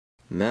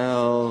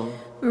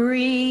Melreepa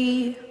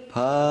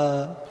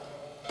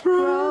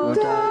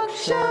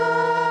Productions.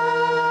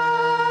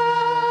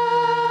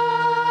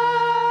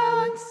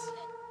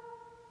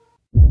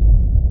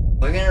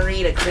 We're gonna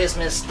read a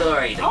Christmas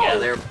story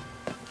together.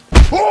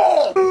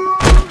 What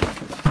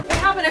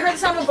happened? I heard the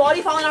sound of a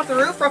body falling off the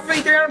roof,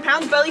 roughly 300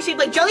 pounds, belly shaped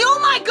like jelly. Oh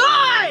my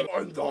god!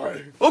 I'm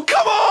dying. Oh,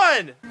 come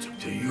on! It's up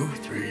to you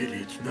three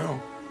idiots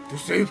now to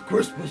save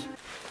Christmas.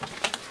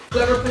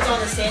 Whoever puts on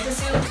the Santa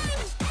suit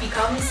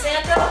becomes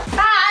Santa.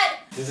 Pat!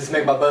 Does this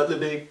make my butt look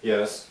big?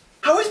 Yes.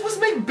 How are we supposed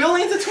to make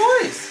billions of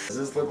toys? Does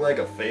this look like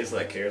a face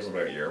that cares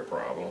about your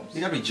problems?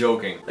 You gotta be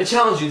joking. I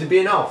challenge you to be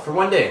an elf for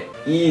one day.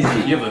 Easy.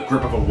 You have the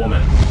grip of a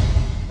woman.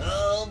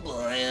 Oh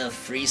boy, a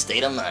free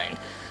state of mind.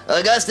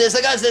 Augustus,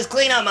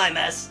 clean up my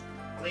mess.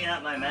 Clean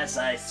up my mess,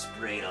 I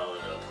sprayed all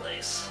over the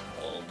place.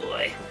 Oh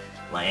boy,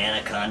 my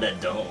anaconda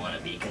don't want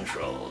to be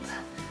controlled.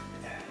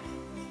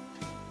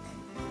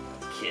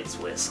 Kids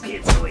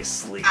always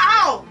sleep.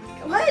 Ow!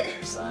 Come What? on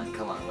there, son.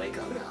 Come on, wake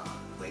up now.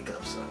 Wake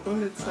up, son.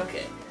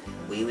 Okay.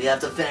 We have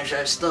to finish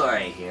our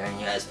story here, and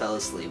you guys fell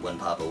asleep when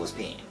Papa was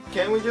peeing.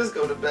 Can't we just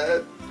go to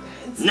bed?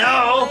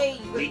 No!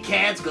 We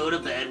can't go to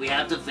bed. We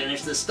have to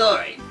finish the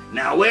story.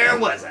 Now, where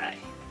was I?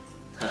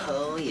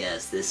 Oh,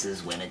 yes, this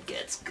is when it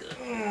gets good.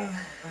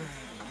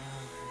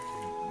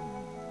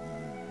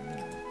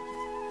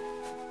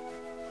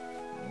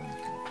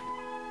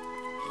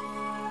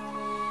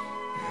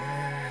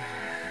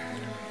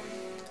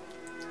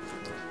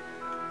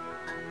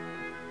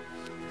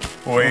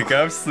 Wake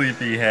up,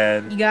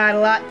 sleepyhead. You got a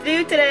lot to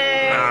do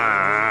today.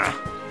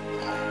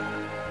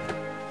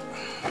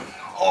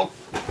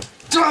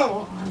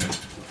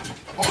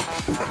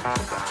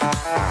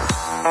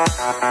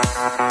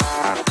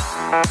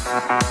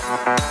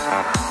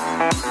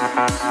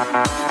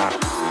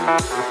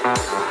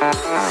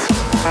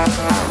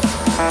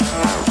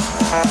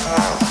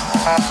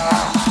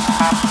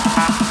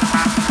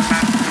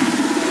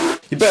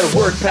 You better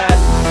work, Pat.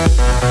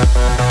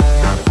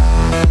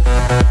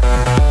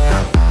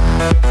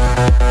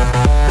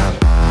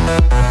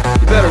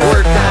 You better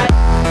work, Pat.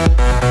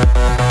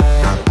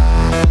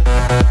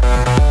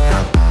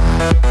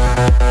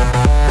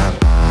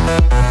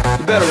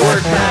 You better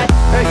work, Pat.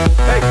 Hey,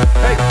 hey,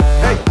 hey,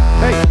 hey,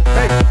 hey, hey,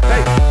 hey,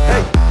 hey,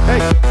 hey,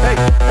 hey, hey,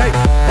 hey,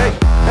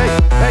 hey,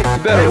 hey. You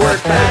better work,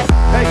 Pat.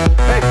 Hey,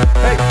 hey,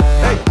 hey,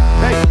 hey,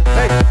 hey, hey,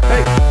 hey,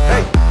 hey, hey,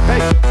 hey,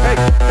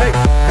 hey,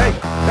 hey, hey,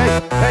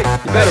 hey.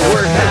 You better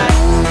work, Pat.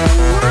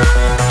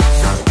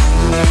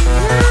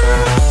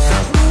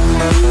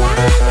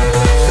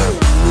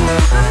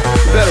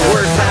 You better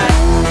work, Pat.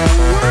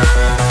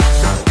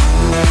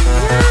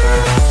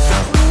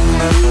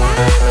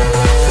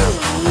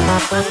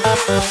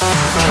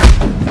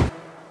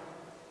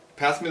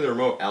 Pass me the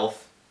remote,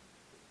 elf.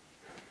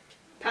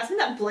 Pass me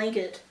that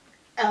blanket,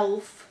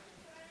 elf.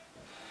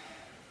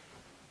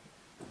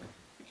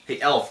 Hey,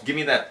 elf, give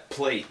me that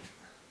plate.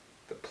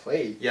 The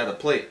plate. Yeah, the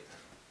plate.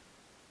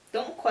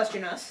 Don't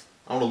question us.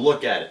 I want to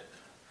look at it.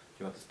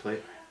 You want this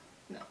plate?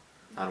 No.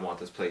 I don't want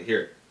this plate.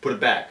 Here, put it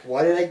back.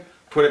 Why did I?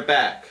 Put it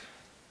back.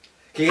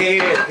 Okay,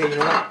 you know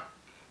what?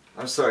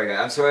 I'm sorry, guys.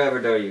 I'm sorry I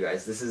ever doubted you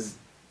guys. This is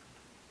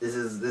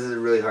a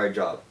really hard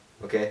job.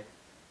 Okay,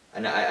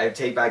 and I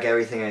take back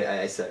everything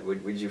I said.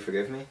 Would you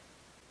forgive me?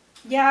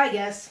 Yeah, I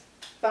guess.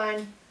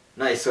 Fine.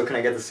 Nice. So can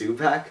I get the suit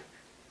back?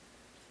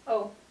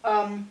 Oh,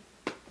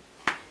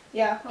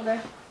 yeah,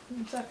 okay.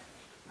 One sec.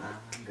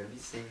 I'm gonna be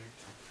Santa.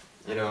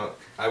 You know,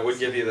 I would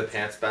give you the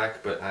pants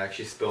back, but I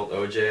actually spilled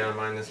OJ on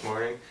mine this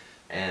morning,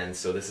 and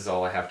so this is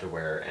all I have to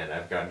wear, and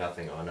I've got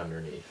nothing on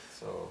underneath,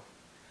 so...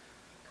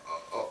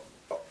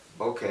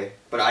 Okay,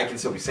 but I can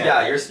still be Santa.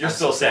 Yeah, you're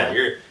still Santa.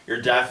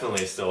 You're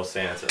definitely still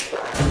Santa.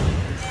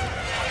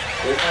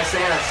 Where's my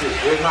Santa suit?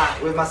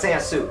 Where's my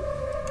Santa suit?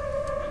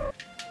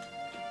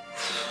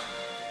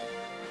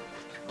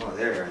 Oh,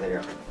 there you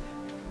are.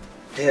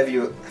 Hey, have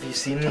you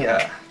seen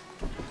the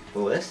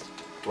list?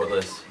 What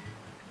list?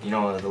 You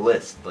know, the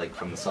list, like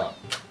from the song.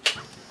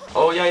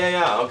 Oh,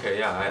 yeah. Okay,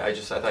 yeah. I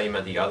thought you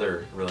meant the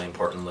other really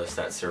important list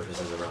that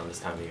surfaces around this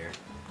time of year.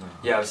 Oh.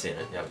 Yeah, I've seen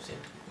it.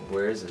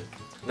 Where is it?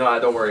 No,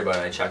 don't worry about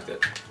it. I checked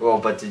it. Well,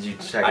 but did you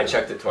check it? I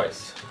checked it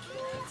twice.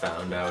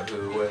 Found out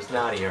who was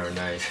naughty or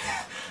nice.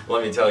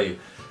 Let me tell you,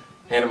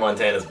 Hannah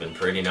Montana's been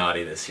pretty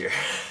naughty this year.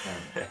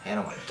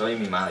 Hannah, don't you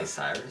mean Miley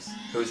Cyrus?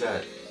 Who's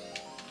that?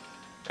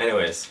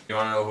 Anyways, you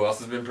wanna know who else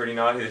has been pretty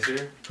naughty this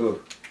year?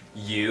 Who?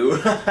 You.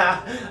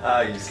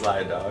 You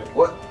sly dog.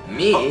 What?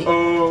 Me?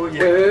 Oh,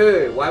 yeah.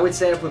 Wait. Why would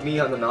Santa put me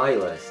on the naughty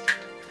list?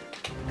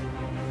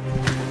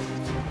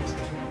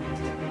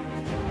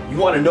 You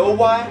wanna know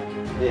why?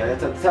 Yeah,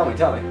 tell me.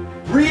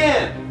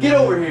 Reann, get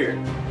over here.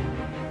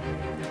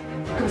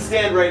 Come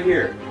stand right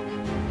here.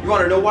 You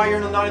wanna know why you're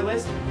on the naughty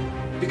list?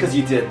 Because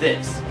you did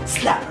this.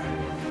 Slap her.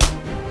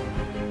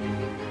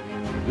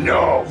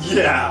 No.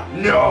 Yeah.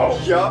 No.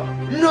 Yup.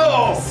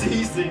 No.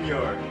 Si,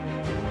 senor.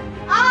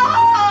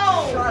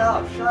 Oh! Shut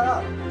up.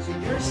 So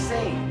you're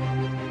saying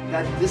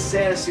that this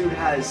Santa suit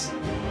has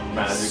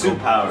Magical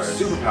powers.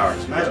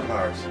 Superpowers. Magical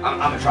powers. I'm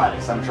gonna try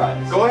this.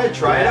 Go ahead,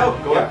 try it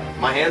out. Go Yeah. ahead.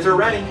 My hands are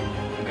ready.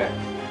 Okay.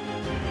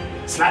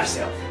 Slap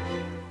yourself.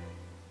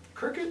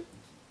 Cricket.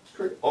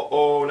 Cricket.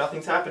 Uh-oh,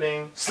 nothing's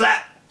happening.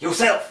 Slap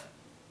yourself.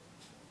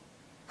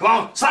 Come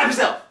on, slap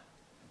yourself.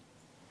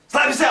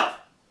 Slap yourself.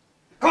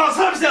 Come on,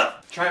 slap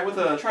yourself. Try it with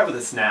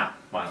a snap.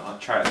 Mahlon.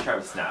 Try it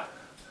with snap.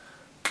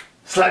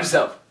 Slap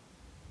yourself.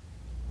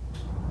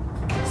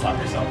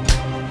 Slap yourself.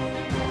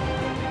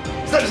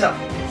 Slap yourself.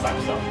 Slap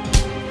yourself.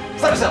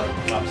 Slap yourself.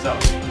 Slap yourself.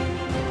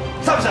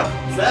 Slap yourself.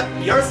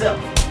 Slap yourself.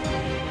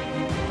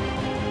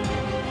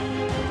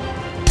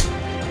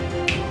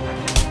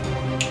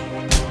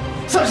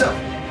 Slap yourself.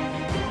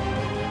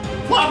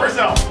 Slap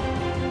yourself.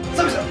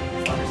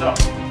 Slap yourself. Slap yourself.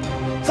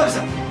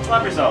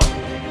 Slap yourself.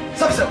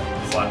 Slap yourself.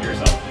 Slap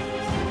yourself.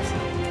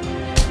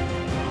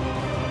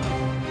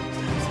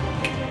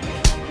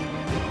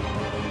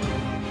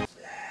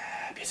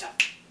 Slap yourself.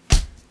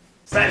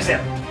 Slap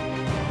yourself.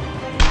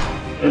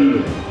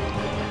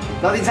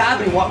 Nothing's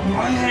happening.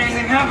 Why isn't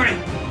anything happening?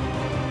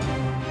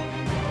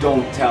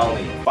 Don't tell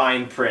me.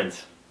 Fine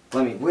print.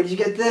 Where'd you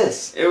get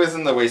this? It was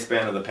in the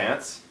waistband of the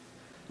pants.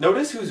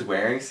 Notice who's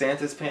wearing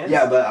Santa's pants?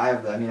 Yeah, but I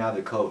have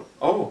the coat.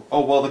 Oh,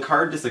 well, the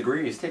card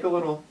disagrees. Take a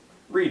little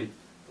read.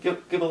 Give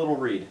a little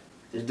read.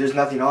 There's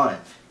nothing on it.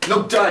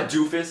 No duh,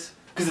 doofus.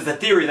 Because it's a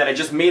theory that I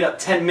just made up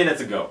 10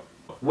 minutes ago.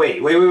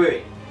 Wait.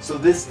 So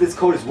this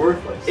coat is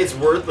worthless. It's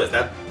worthless.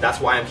 That's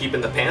why I'm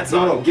keeping the pants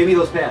on. No, give me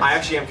those pants. I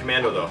actually am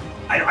commando though.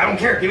 I don't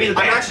care. Give me the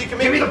pants. I'm actually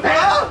commando. Give me the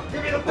pants.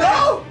 Give me the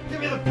pants. Give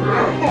me the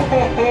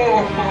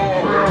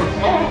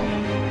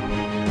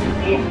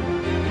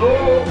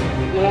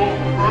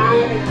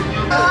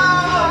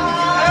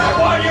I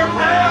want your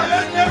pants.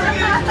 I'm never gonna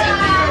get to your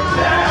pants.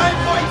 I'm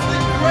going to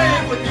the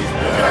grave with these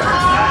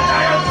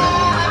pants.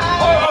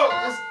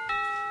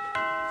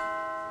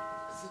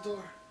 It's the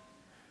door.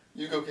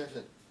 You go get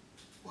it.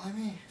 Why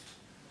me?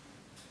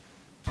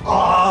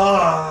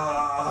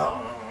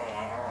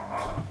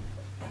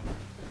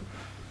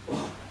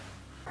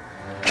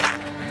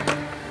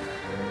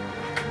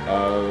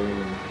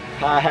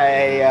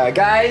 Hi,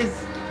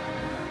 guys.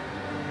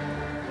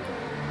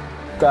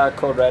 Got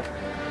code red.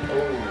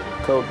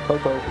 Code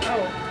Popo.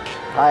 Oh.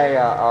 Hi,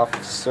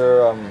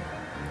 officer.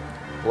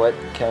 What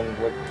can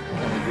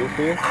we do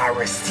for you? I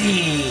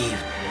received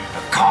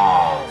a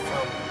call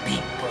from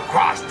people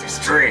across the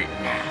street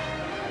now.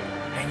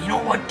 And you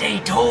know what they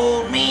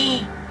told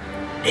me?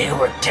 They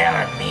were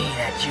telling me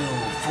that you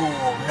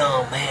fool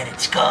numb-headed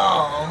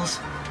skulls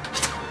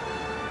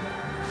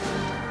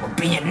were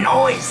being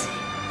noisy.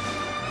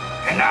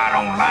 And I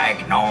don't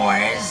like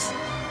noise.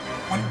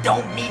 One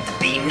don't need to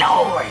be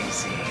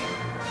noisy.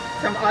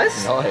 From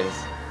us?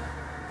 Noise.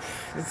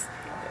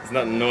 It's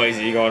nothing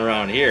noisy going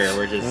around here.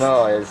 We're just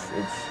No, it's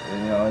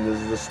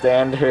this is the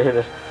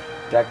standard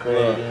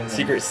decorating.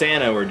 Secret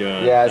Santa we're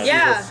doing. Yeah,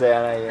 Yeah, Secret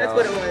Santa. that's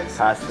what it was.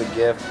 Pass the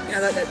gift. Yeah,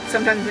 that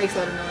sometimes makes a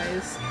lot of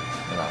noise.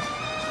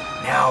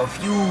 Now,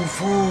 if you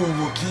fool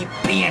will keep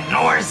being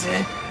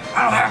noisy,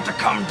 I'll have to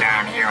come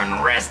down here and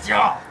arrest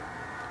y'all.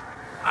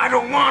 I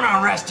don't want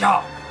to arrest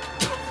y'all.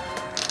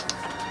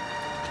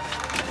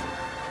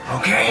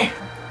 Okay?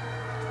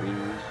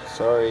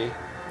 Sorry.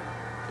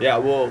 Yeah,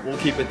 we'll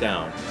keep it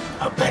down.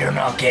 I better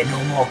not get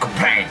no more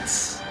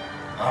complaints.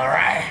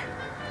 Alright?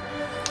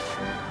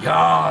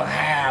 Y'all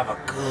have a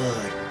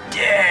good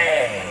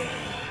day.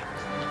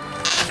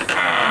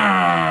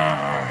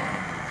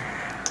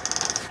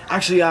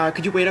 Actually,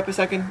 could you wait up a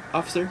second,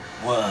 officer?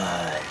 What?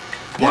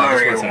 Yeah,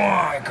 Where do just you one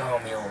want to come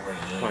over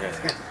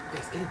here?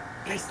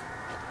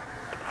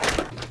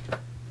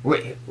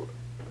 Wait.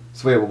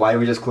 So wait, why did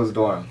we just close the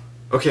door on him?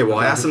 Okay, well,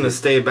 I asked them to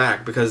stay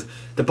back because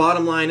the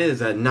bottom line is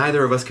that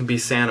neither of us can be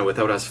Santa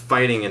without us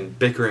fighting and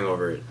bickering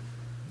over it.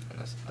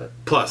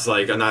 Plus,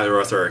 like, neither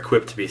of us are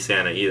equipped to be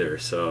Santa either,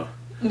 so...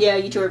 Yeah,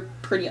 you two are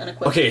pretty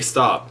unequipped. Okay,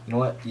 stop. You know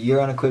what?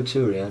 You're unequipped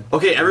too, Reann.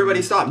 Okay,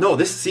 everybody stop. No,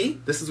 this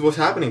is what's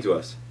happening to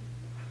us.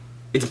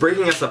 It's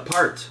breaking us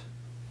apart.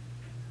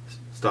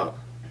 Stop.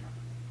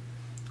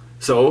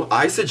 So,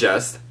 I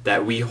suggest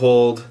that we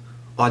hold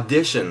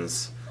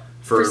auditions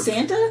For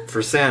Santa?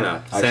 For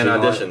Santa. Actually, Santa you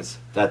know what? auditions.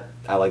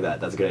 I like that.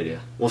 That's a good idea.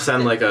 We'll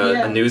send like a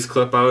Yeah. news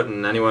clip out,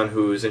 and anyone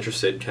who's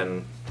interested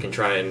can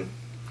try and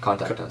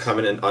Contact us. come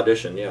in and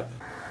audition. Yeah.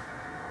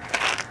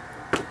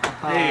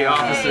 Hey,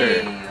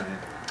 officer. Hey.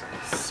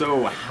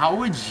 So, how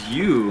would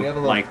you We have a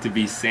little- like to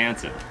be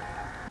Santa?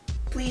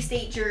 Please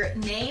state your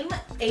name,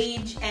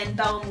 age, and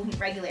bowel movement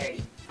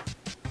regularity.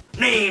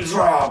 Name's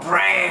Rob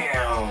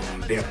Brown.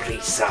 Been a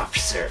police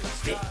officer for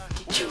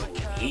 52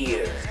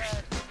 years.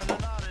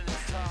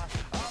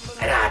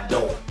 And I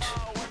don't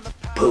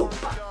poop.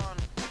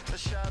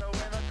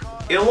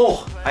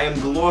 Hello, I am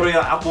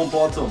Gloria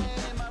Applebottom.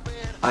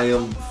 I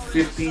am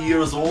 50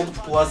 years old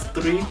plus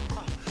 3.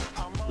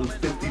 That's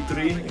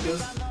 53, I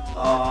guess.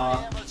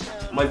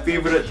 My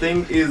favorite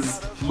thing is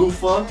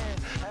loofah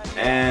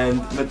and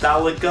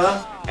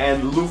Metallica,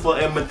 and loofah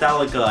and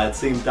Metallica at the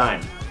same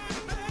time.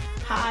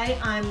 Hi,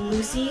 I'm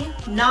Lucy,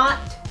 not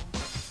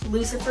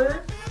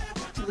Lucifer.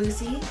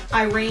 Lucy.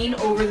 I reign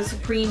over the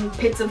supreme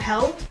pits of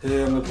hell.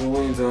 Hey, I'm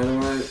Napoleon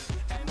Dynamite.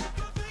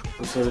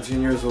 I'm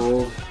 17 years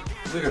old.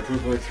 I think I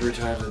poop like 3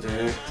 times a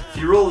day. If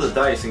you roll the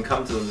dice and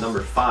come to the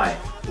number 5,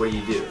 what do?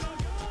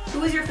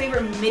 Who is your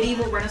favorite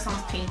medieval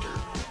Renaissance painter?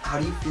 How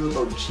do you feel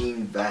about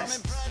jean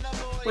vests?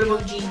 What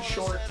about jean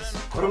shorts?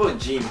 What about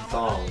jean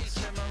thongs?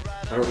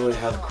 I don't really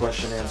have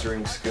question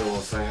answering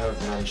skills. I have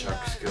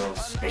nunchuck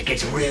skills. Let's get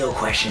some real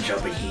questions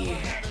up in here.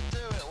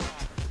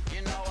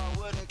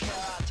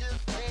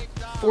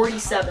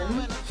 47.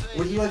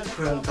 What do you like to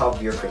put on top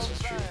of your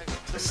Christmas tree?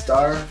 A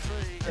star,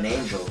 an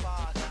angel,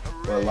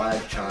 or a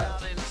live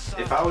child?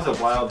 If I was a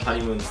wild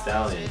honeymoon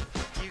stallion,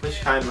 which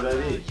kind would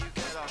I be?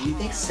 Do you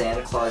think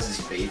Santa Claus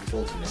is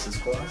faithful to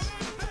Mrs. Claus?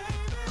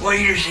 What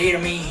do you say to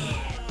me?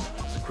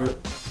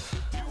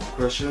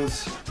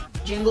 Questions?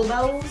 Jingle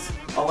bells.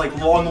 I like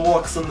long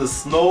walks in the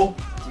snow.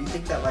 Do you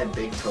think that my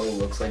big toe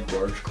looks like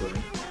George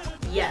Clooney?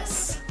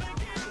 Yes.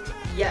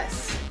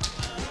 Yes.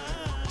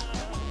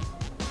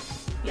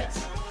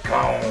 Yes.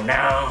 Come on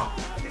now.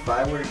 If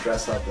I were to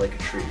dress up like a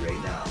tree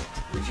right now,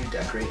 would you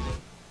decorate me?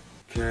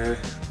 Okay.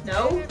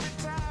 No?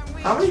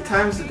 How many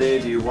times a day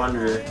do you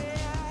wonder,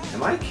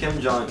 am I Kim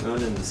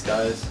Jong-un in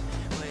disguise?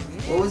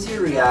 What was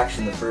your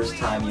reaction the first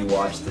time you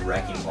watched the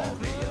Wrecking Ball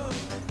video?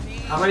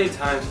 How many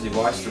times did you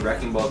watch the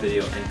Wrecking Ball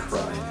video and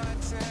cry?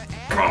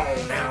 Come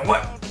on now,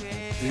 what?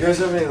 Do you guys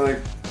have any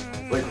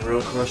like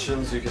real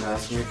questions you can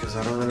ask me? Because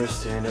I don't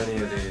understand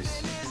any of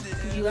these.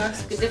 Could you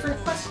ask a different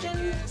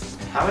question?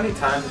 How many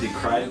times have you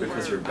cried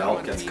because your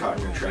belt gets caught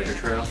in your treasure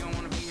trail?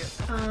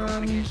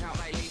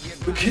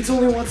 But kids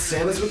only want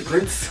Santas with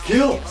great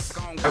skills.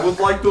 I would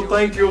like to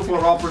thank you for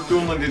the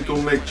opportunity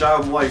to make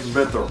child life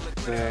better.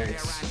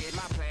 Thanks.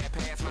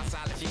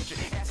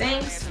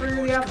 Thanks for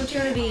the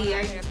opportunity.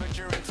 I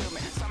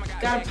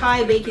got a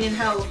pie baking in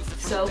hell,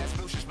 so.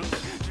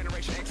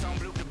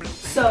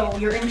 So,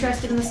 you're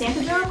interested in the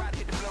Santa job?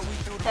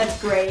 That's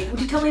great.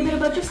 Would you tell me a bit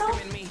about yourself?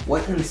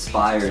 What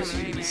inspires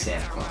you to be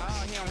Santa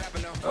Claus?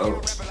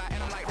 Oh.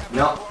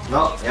 No,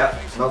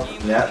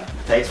 yeah.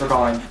 Thanks for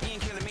calling.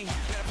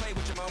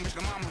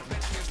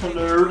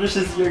 Hello, this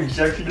is the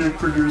executive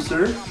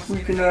producer.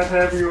 We cannot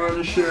have you on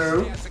the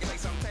show.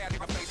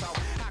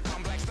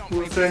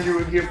 We'll send you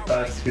a gift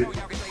basket.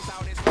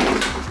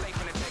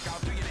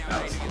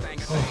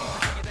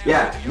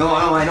 Yeah, no,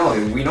 I know.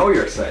 We know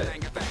you're excited.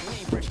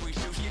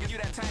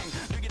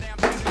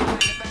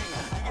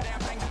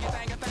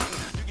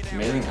 It's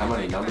amazing how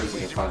many numbers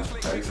you can find for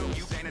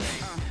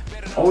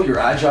Craigslist. Oh, you're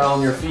agile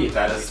on your feet.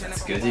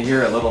 That's good to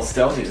hear. A little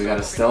stealthy. We got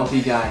a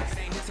stealthy guy.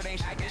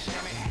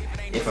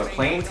 If a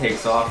plane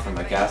takes off from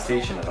a gas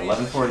station at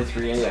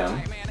 11:43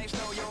 a.m.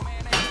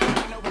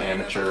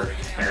 Amateur.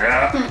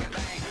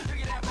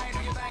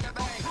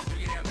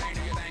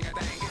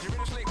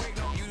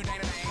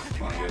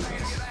 My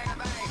goodness.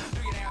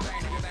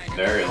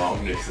 Very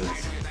long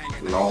distance.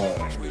 Long.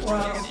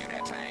 Wow.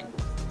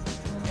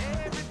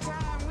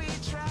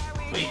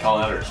 What, you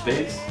calling outer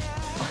space?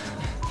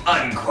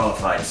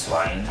 Unqualified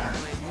swine.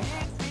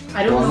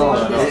 I don't know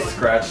what this is.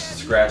 Scratch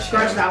Scratch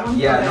that one?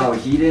 Yeah, Okay. no,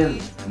 he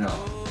didn't. No.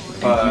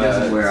 He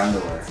doesn't wear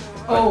underwear.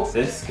 Oh. But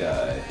this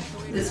guy.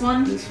 This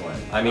one? This one.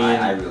 I mean,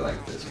 I really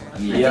like this one. I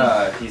mean,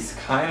 yeah, he's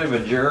kind of a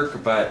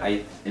jerk, but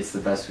it's the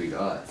best we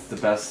got. it's the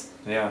best.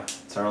 Yeah,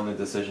 it's our only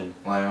decision.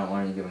 Why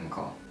don't you give him a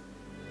call?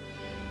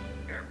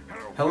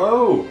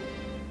 Hello.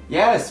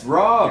 Yes,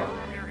 Rob.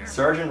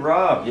 Sergeant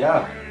Rob.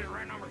 Yeah,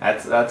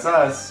 that's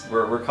us.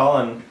 We're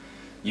calling.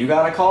 You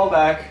got a call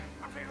back.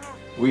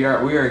 We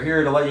are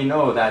here to let you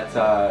know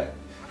that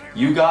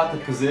you got the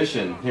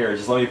position. Here,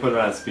 just let me put it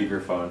on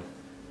speakerphone.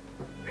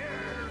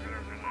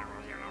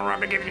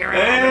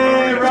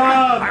 Hey,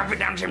 Rob!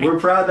 We're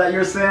proud that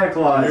you're Santa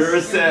Claus. You're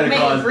a Santa Made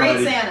Claus, a great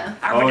buddy. Santa.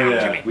 Oh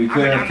yeah. We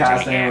couldn't have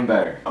cast anyone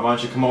better. Why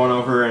don't you come on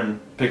over and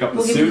pick up the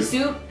We'll give you the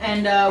suit? suit,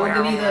 and we'll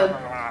give you the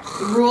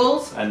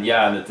rules. And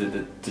yeah,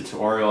 the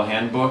tutorial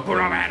handbook. You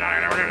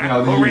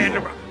know, the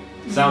usual.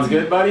 Sounds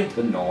good, buddy?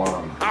 The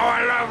norm. Oh,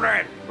 I love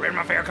red. Red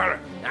my favorite color.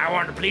 I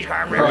want the police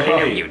car.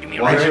 Hey, Give it to me.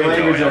 watch your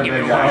language up,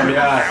 big guy. Oh,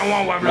 yeah. I don't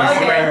want one.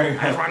 Okay. I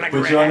just want like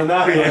Put red. you on the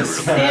naughty list.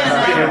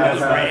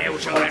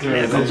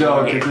 It's a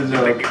joke, it's a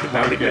joke.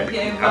 Okay.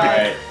 Okay,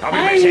 Alright. I'll be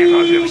back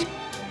Santa Claus.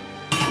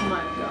 Oh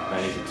my god. I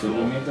need to Did we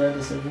tool. make that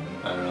decision?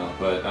 I don't know,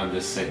 but I'm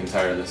just sick and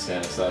tired of this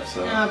Santa stuff,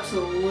 so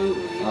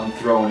Absolutely. I'm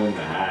throwing in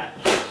the hat.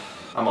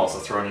 I'm also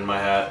throwing in my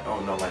hat. Oh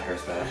no, my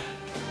hair's bad.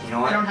 You know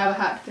I what? don't have a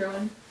hat to throw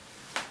in.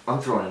 I'm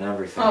throwing in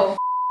everything. Oh.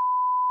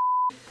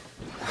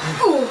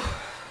 Ooh.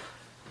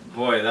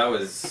 Boy, that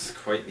was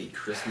quite the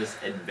Christmas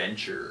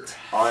adventure.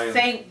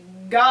 Thank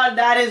God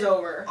that is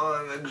over.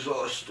 I'm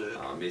exhausted.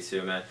 Oh, me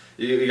too, man.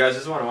 You guys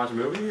just want to watch a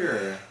movie,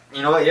 or?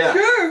 You know what? Yeah.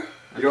 Sure.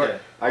 You know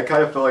what? I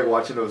kind of feel like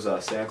watching those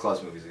Santa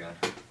Claus movies again.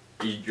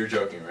 You're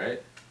joking,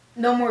 right?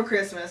 No more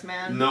Christmas,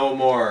 man. No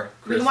more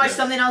Christmas. We can watch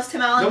something else,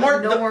 Tim Allen. No more.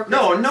 but no more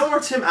Christmas. No more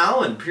Tim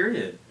Allen.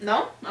 Period.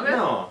 No? Okay.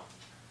 No.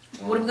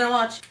 What are we gonna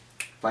watch?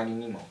 Finding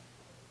Nemo.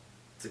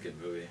 It's a good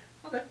movie.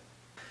 Okay.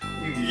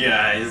 You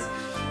guys,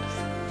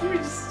 you're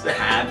just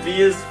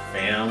happy as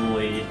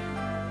family.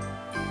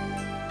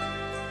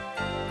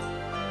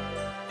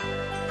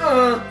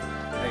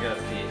 I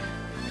gotta pee.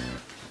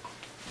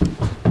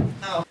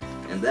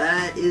 And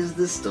that is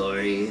the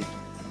story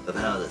of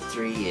how the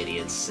three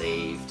idiots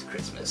saved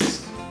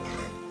Christmas.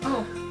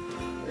 Oh.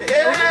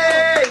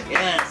 Yay!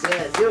 Yes,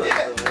 you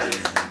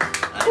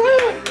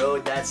I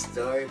wrote that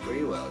story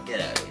pretty well.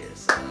 Get out of here,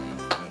 son.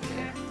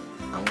 Okay.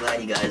 I'm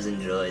glad you guys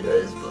enjoyed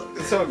this book.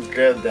 It's so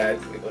good,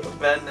 Dad. Can we go to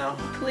bed now?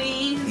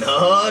 Please.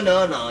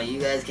 No. You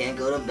guys can't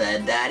go to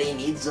bed. Daddy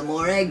needs some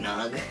more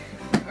eggnog.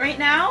 Right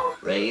now?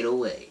 Right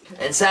away.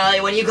 And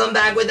Sally, when you come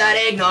back with that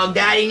eggnog,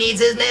 Daddy needs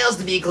his nails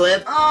to be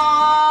clipped.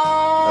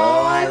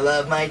 Oh, I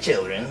love my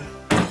children.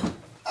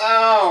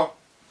 Ow!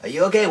 Are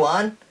you okay,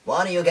 Juan?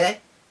 Juan, are you okay?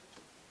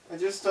 I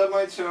just stubbed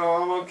my toe.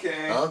 I'm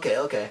okay.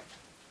 Okay.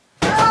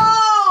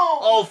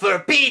 Oh, for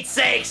Pete's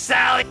sake,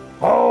 Sally!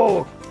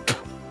 Oh,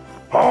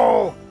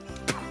 Oh,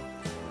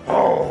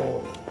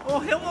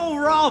 hello,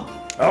 Rob.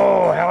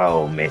 oh,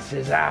 hello,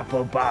 Mrs.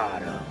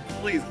 Applebottom.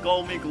 Please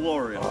call me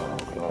Gloria. Oh,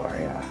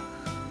 Gloria.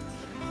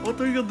 What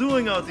are you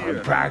doing out I'm here?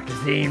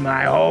 practicing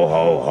my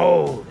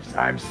ho-ho-hos.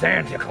 I'm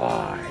Santa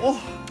Claus.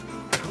 Oh,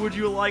 would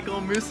you like a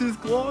Mrs.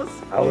 Claus?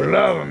 I would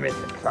love a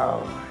Mrs.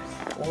 Claus.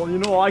 Well, you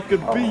know, I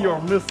could be your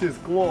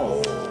Mrs.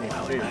 Claus.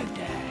 I would like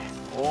that.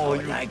 Oh,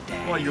 would like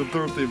that. Oh, you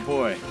dirty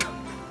boy.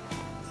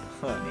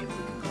 Maybe we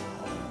can go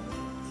home.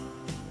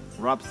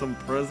 Wrap some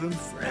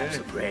presents? Wrap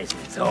some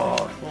presents.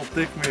 Oh, Well,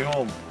 take me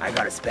home. I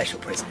got a special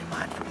present in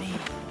mind for me.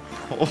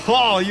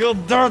 Oh, you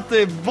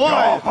dirty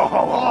boy!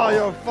 Oh,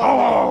 you're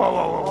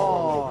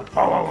funny.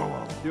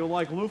 Oh. You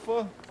like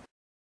loofah?